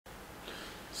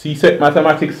CSEC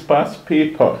Mathematics Past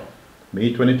Paper,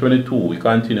 May 2022. We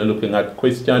continue looking at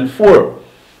question 4.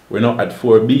 We're not at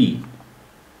 4B,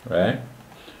 right?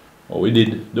 Well, we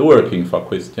did the working for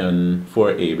question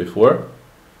 4A before.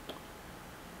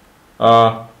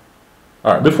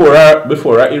 Alright, before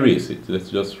I erase it, let's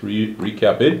just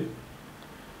recap it.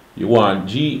 You want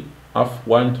g of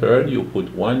 1/3, you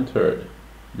put 1/3.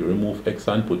 You remove x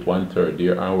and put 1/3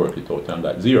 there and work it out and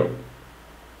got 0.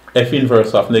 F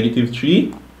inverse of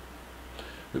 -3.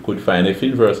 We could find f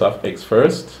inverse of x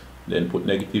first, then put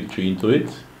 -3 into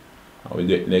it, and we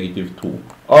get -2.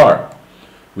 Or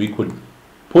we could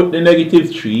put the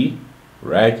 -3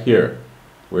 right here,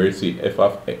 where you see f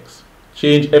of x.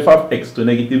 Change f of x to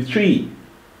 -3,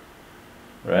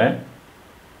 right?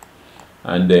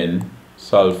 And then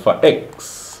solve for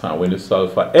x. And when you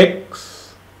solve for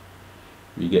x,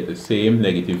 we get the same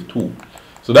 -2.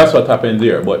 So that's what happened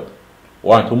there. But I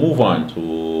want to move on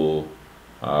to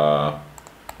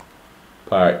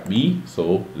part B.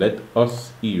 So let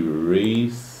us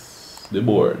erase the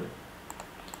board.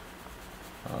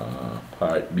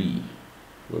 Part B.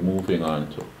 We're moving on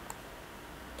to.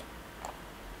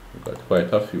 We've got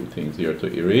quite a few things here to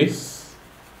erase.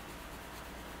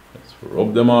 Let's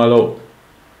rub them all out.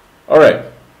 Alright,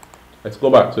 let's go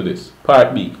back to this.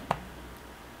 Part B.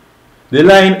 The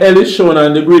line L is shown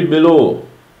on the grid below.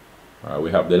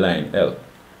 We have the line L.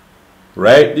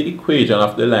 Write the equation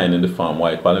of the line in the form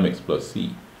y equals mx plus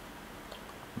c.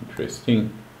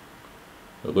 Interesting.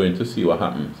 We're going to see what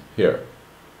happens here.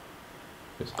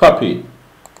 Let's copy.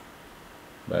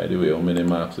 By the way, how many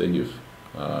marks they give?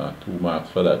 2 marks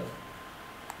for that.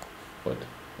 But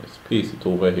let's paste it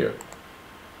over here.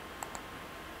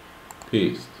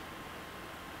 Paste.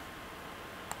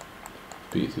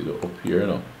 Paste it up here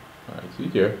now. Alright, see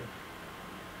it here.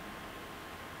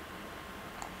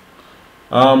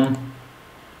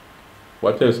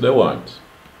 What else they want?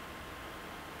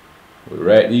 We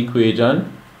write the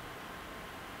equation,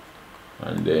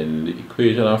 and then the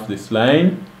equation of this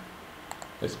line.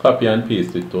 Let's copy and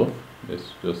paste it too.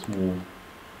 Let's just move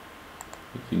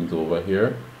the things over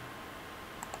here.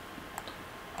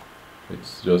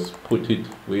 Let's just put it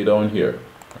way down here.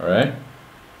 Alright?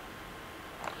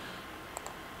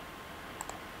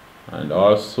 And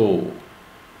also,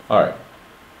 alright,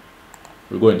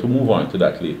 we're going to move on to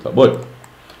that later. But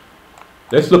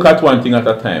let's look at one thing at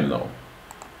a time now.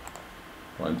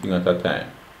 One thing at a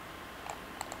time.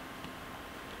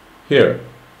 Here.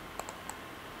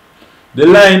 The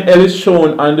line L is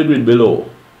shown on the grid below.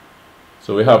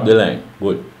 So we have the line.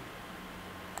 Good.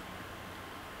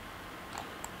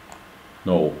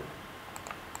 Now,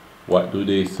 what do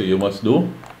they say you must do?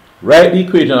 Write the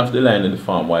equation of the line in the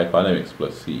form y equals mx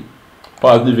plus c.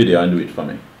 Pause the video and do it for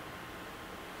me.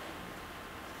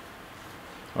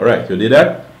 Alright, you did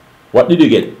that? What did you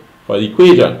get for the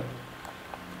equation?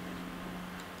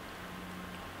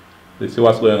 Let's see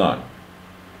what's going on.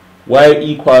 Y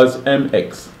equals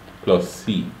mx plus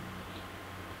c.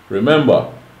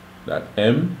 Remember that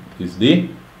m is the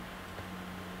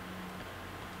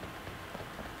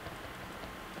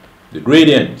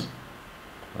gradient.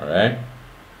 Alright?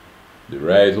 The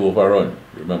rise over run.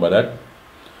 Remember that?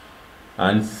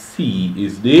 And c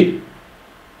is the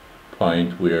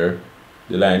point where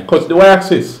the line cuts the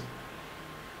y-axis.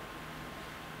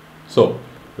 So,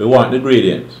 we want the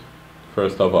gradient,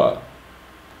 first of all.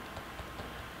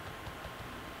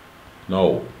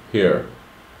 Now, here,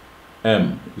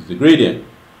 m is the gradient.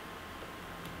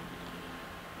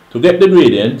 To get the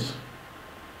gradient,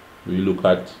 we look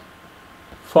at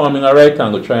forming a right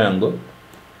angle triangle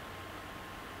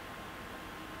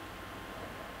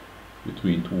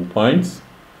between 2 points.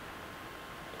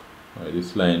 Alright,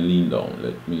 this line lean down.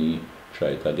 Let me try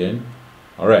it again.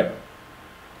 Alright.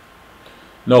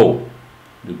 Now,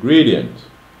 the gradient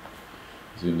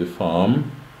is in the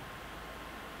form,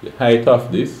 the height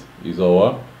of this is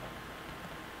our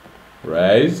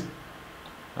rise,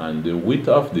 and the width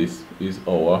of this is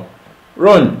our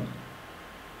run.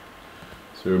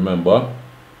 So remember,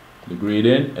 the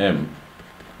gradient m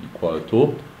equal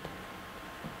to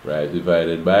rise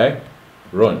divided by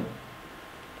run.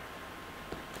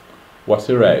 What's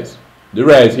the rise? The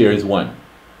rise here is 1.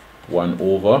 1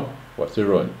 over, what's the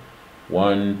run?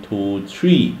 1, 2,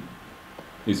 3.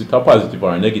 Is it a positive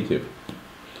or a negative?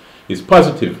 It's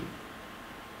positive.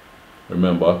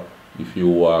 Remember, if you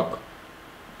walk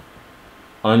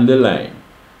on the line,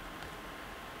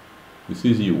 this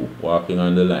is you walking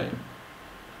on the line.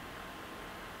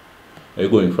 You're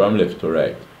going from left to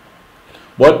right.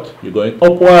 But you're going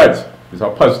upwards. It's a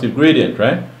positive gradient,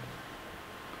 right?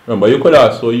 Remember, you could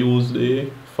also use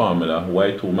the formula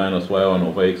y2 minus y1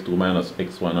 over x2 minus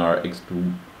x1, or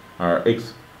x2 or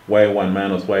y1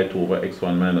 minus y2 over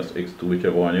x1 minus x2,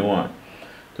 whichever one you want,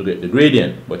 to get the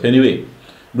gradient. But anyway,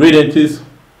 gradient is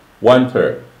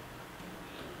 1/3.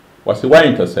 What's the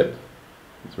y-intercept?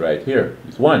 It's right here.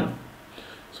 It's 1.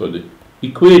 So the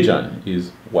equation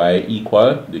is y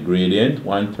equal the gradient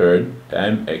 1/3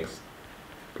 times x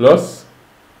plus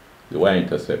the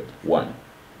y-intercept 1.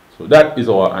 So that is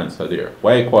our answer there.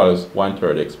 Y equals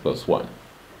 1/3 x plus 1.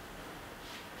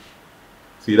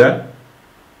 See that?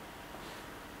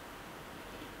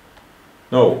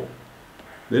 Now,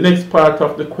 the next part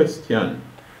of the question.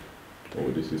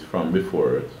 Oh, this is from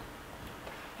before it.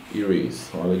 Erase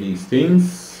all of these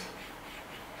things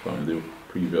from the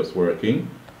previous working.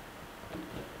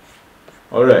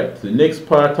 Alright, the next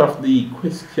part of the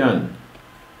question.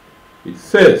 It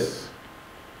says,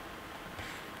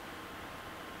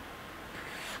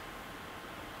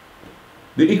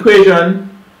 the equation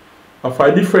of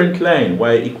a different line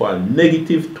y equal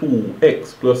negative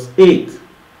 2x plus 8.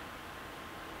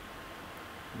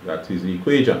 That is the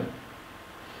equation.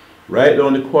 Write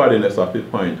down the coordinates of the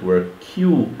point where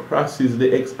Q crosses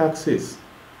the x-axis.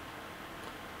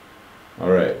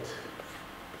 Alright.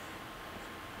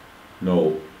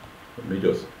 Now, let me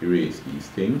just erase these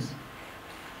things.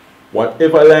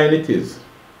 Whatever line it is,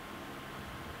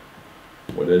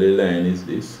 whether the line is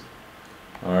this,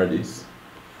 or this,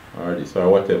 or this, or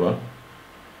whatever,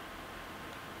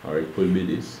 or it could be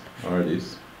this, or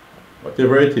this,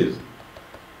 whatever it is,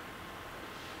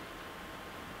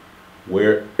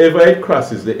 wherever it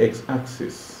crosses the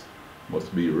x-axis,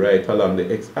 must be right along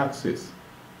the x-axis.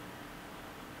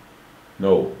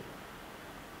 Now,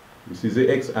 this is the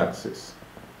x-axis.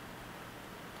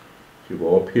 If you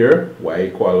go up here, y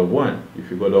equals 1.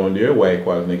 If you go down there, y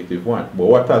equals negative 1. But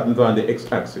what happens on the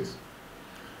x-axis?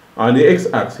 On the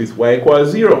x-axis, y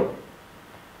equals 0.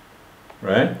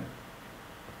 Right?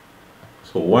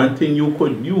 So one thing you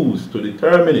could use to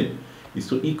determine it is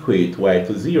to equate y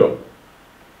to 0.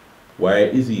 Y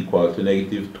is equal to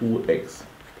negative 2x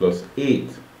plus 8.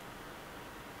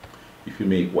 If you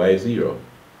make y 0,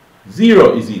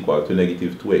 0 is equal to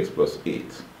negative 2x plus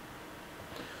 8.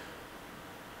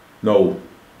 Now,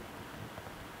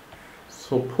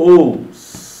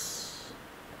 suppose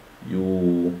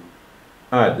you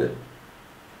add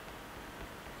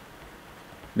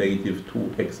negative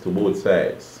 2x to both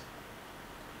sides.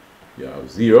 You have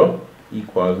 0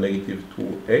 equals negative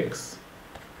 2x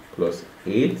plus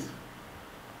 8.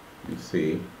 You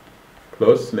say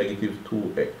plus negative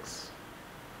 2x.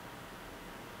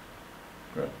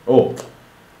 Right. Oh,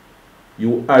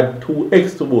 you add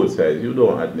 2x to both sides. You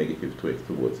don't add negative 2x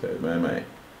to both sides. My.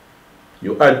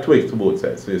 You add 2x to both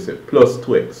sides. So you say plus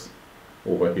 2x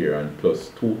over here and plus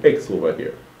 2x over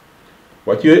here.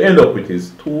 What you end up with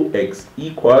is 2x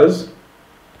equals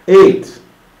 8.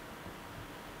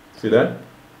 See that?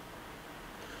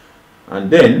 And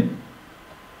then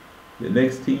the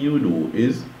next thing you do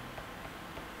is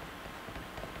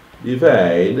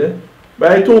divide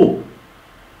by 2.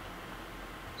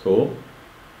 So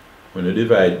when you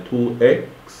divide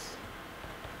 2x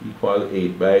equals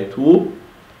 8 by 2,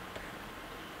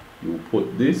 you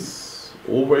put this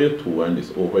over your 2 and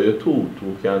this over your 2.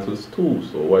 2 cancels 2.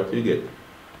 So what you get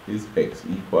is x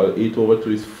equals 8 over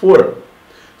 2 is 4.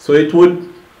 So it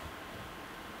would,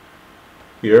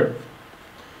 here,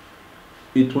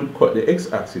 it would cut the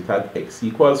x-axis at x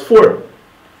equals 4.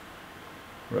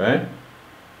 Right?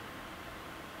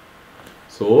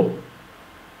 So,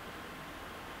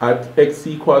 at x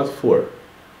equals 4,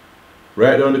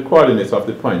 write down the coordinates of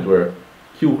the point where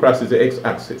Q crosses the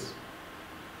x-axis.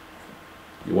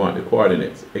 You want the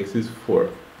coordinates. X is 4.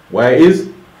 Y is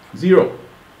 0.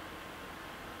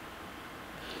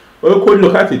 Well, we could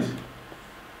look at it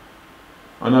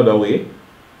another way.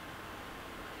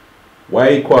 Y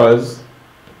equals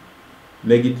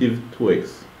negative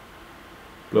 2x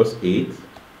plus 8.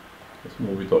 Let's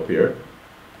move it up here.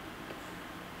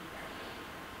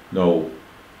 Now,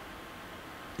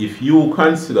 if you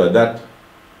consider that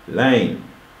line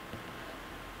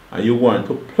and you want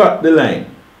to plot the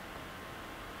line,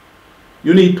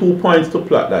 you need 2 points to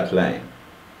plot that line.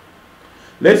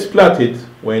 Let's plot it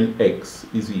when x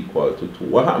is equal to 2.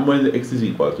 What happens when x is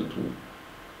equal to 2?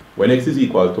 When x is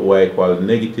equal to y equals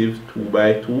negative 2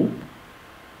 by 2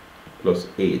 plus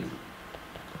 8,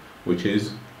 which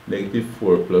is negative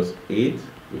 4 plus 8,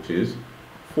 which is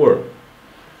 4.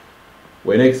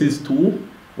 When x is 2,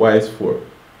 y is 4.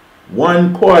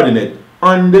 One coordinate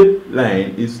on the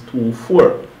line is 2,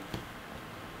 4.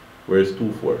 Where is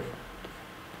 2, 4?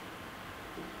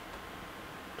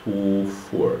 2,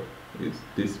 4 is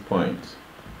this point.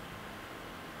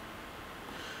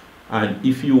 And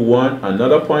if you want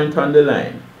another point on the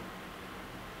line,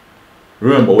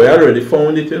 Remember, we already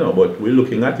found it, but we're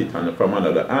looking at it from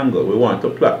another angle. We want to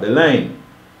plot the line.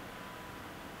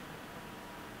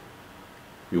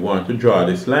 We want to draw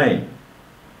this line.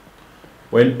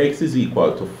 When x is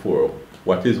equal to 4,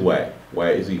 what is y?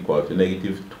 Y is equal to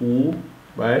negative 2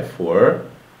 by 4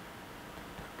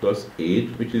 plus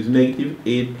 8, which is negative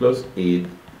 8 plus 8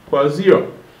 equals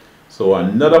 0. So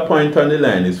another point on the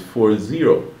line is 4,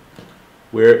 0.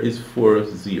 Where is 4,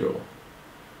 0?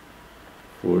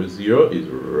 4, 0 is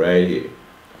right here.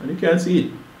 And you can see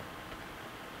it.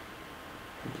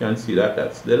 You can see that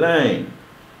that's the line.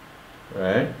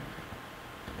 Right?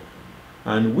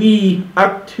 And we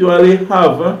actually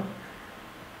have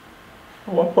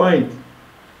our point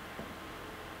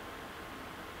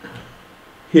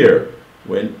here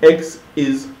when x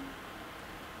is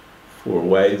 4,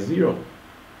 y is 0.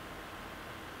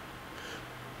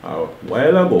 A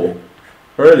while ago,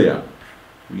 earlier,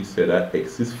 we said that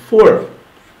x is 4,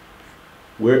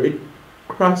 where it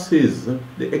crosses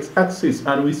the x-axis,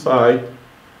 and we saw it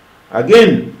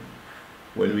again.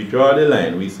 When we draw the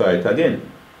line, we saw it again.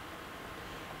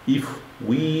 If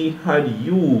we had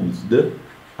used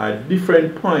a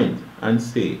different point and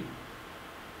say,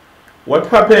 what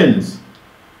happens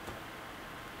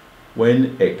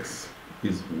when x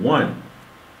is 1?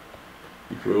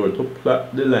 If we were to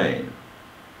plot the line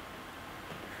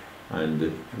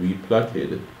and we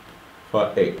plotted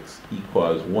for x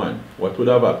equals 1, what would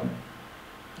have happened?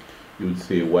 You would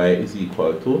say y is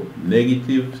equal to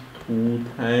negative 2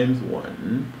 times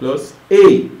 1 plus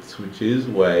 8, which is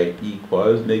y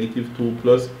equals negative 2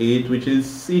 plus 8, which is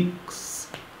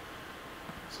 6.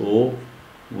 So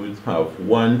we'll have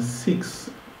 1,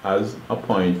 6 as a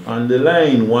point on the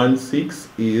line. 1, 6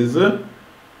 is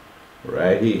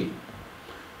right here.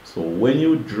 So when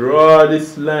you draw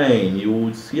this line, you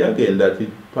would see again that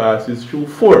it passes through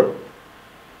 4.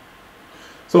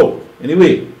 So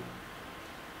anyway,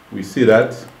 we see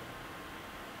that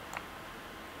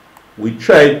we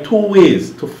tried two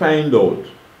ways to find out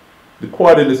the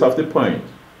coordinates of the point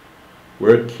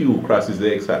where Q crosses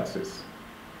the x-axis.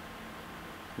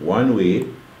 One way,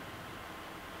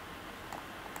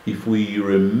 if we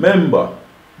remember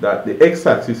that the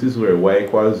x-axis is where y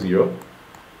equals 0,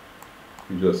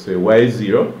 you just say y is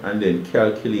 0 and then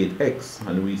calculate x,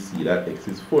 and we see that x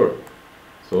is 4.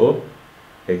 So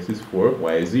x is 4,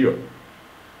 y is 0.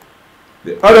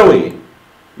 The other way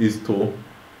is to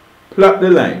plot the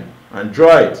line and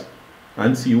draw it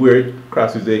and see where it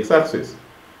crosses the x-axis.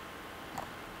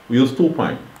 We use 2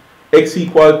 points. X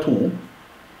equals 2.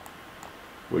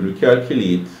 When we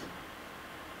calculate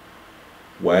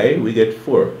y, we get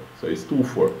 4. So it's 2,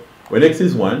 4. When x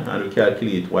is 1 and we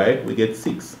calculate y, we get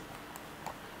 6.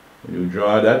 When you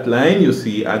draw that line, you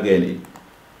see again it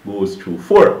goes through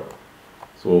 4.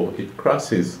 So it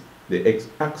crosses the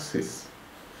x-axis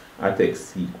at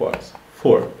x equals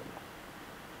 4.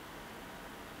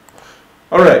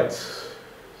 Alright,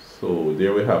 so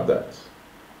there we have that.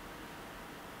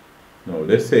 Now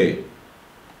let's say,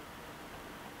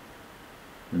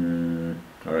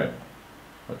 alright,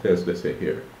 what else let's say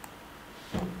here?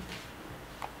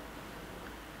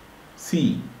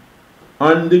 C,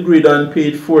 on the grid on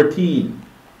page 14,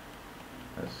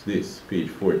 that's this, page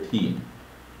 14.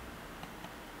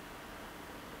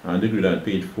 On the grid on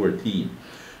page 14,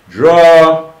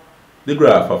 draw the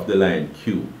graph of the line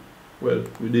Q. Well,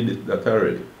 we did that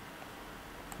already.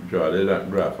 Draw the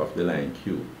graph of the line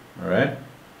Q. Alright?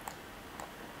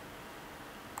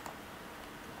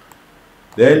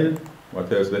 Then,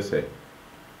 what else let's say?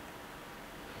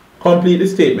 Complete the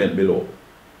statement below.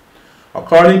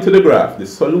 According to the graph, the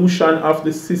solution of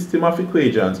the system of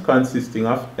equations consisting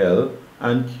of L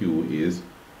and Q is.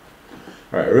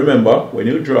 Alright, remember, when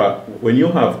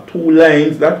you have two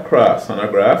lines that cross on a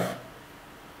graph,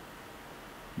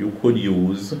 you could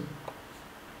use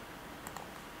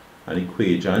an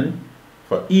equation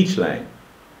for each line.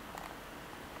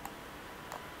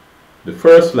 The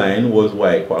first line was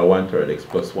y equal 1/3 x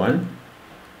plus 1.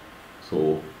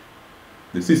 So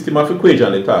the system of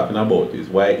equation they're talking about is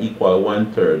y equal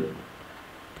 1/3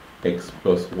 x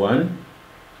plus 1,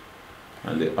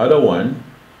 and the other one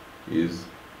is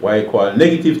y equal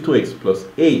negative 2x plus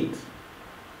 8.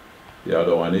 The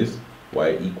other one is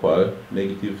y equal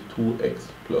negative 2x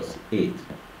plus 8.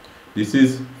 This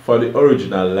is for the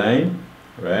original line,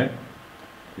 right?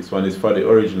 This one is for the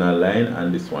original line,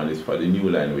 and this one is for the new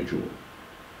line we drew.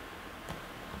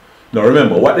 Now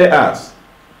remember, what they ask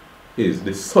is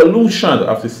the solution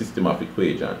of the system of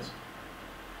equations.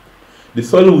 The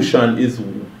solution is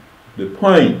the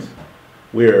point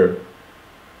where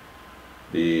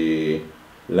the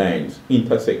lines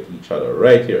intersect each other,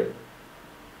 right here.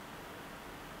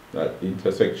 that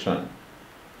intersection.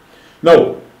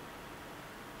 Now,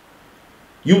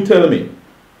 you tell me,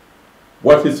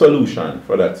 what is solution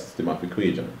for that system of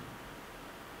equation?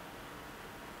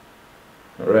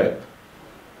 Alright.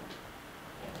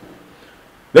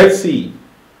 Let's see.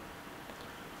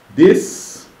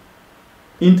 This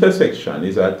intersection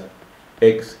is at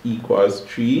x equals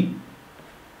 3,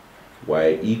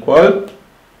 y equal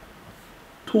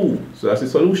 2. So that's the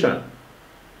solution.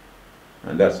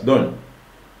 And that's done.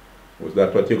 Was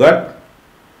that what you got?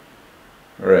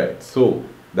 Alright, so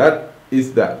that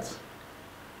is that.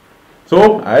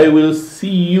 So I will see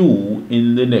you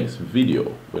in the next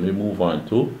video when we move on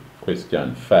to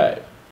question 5.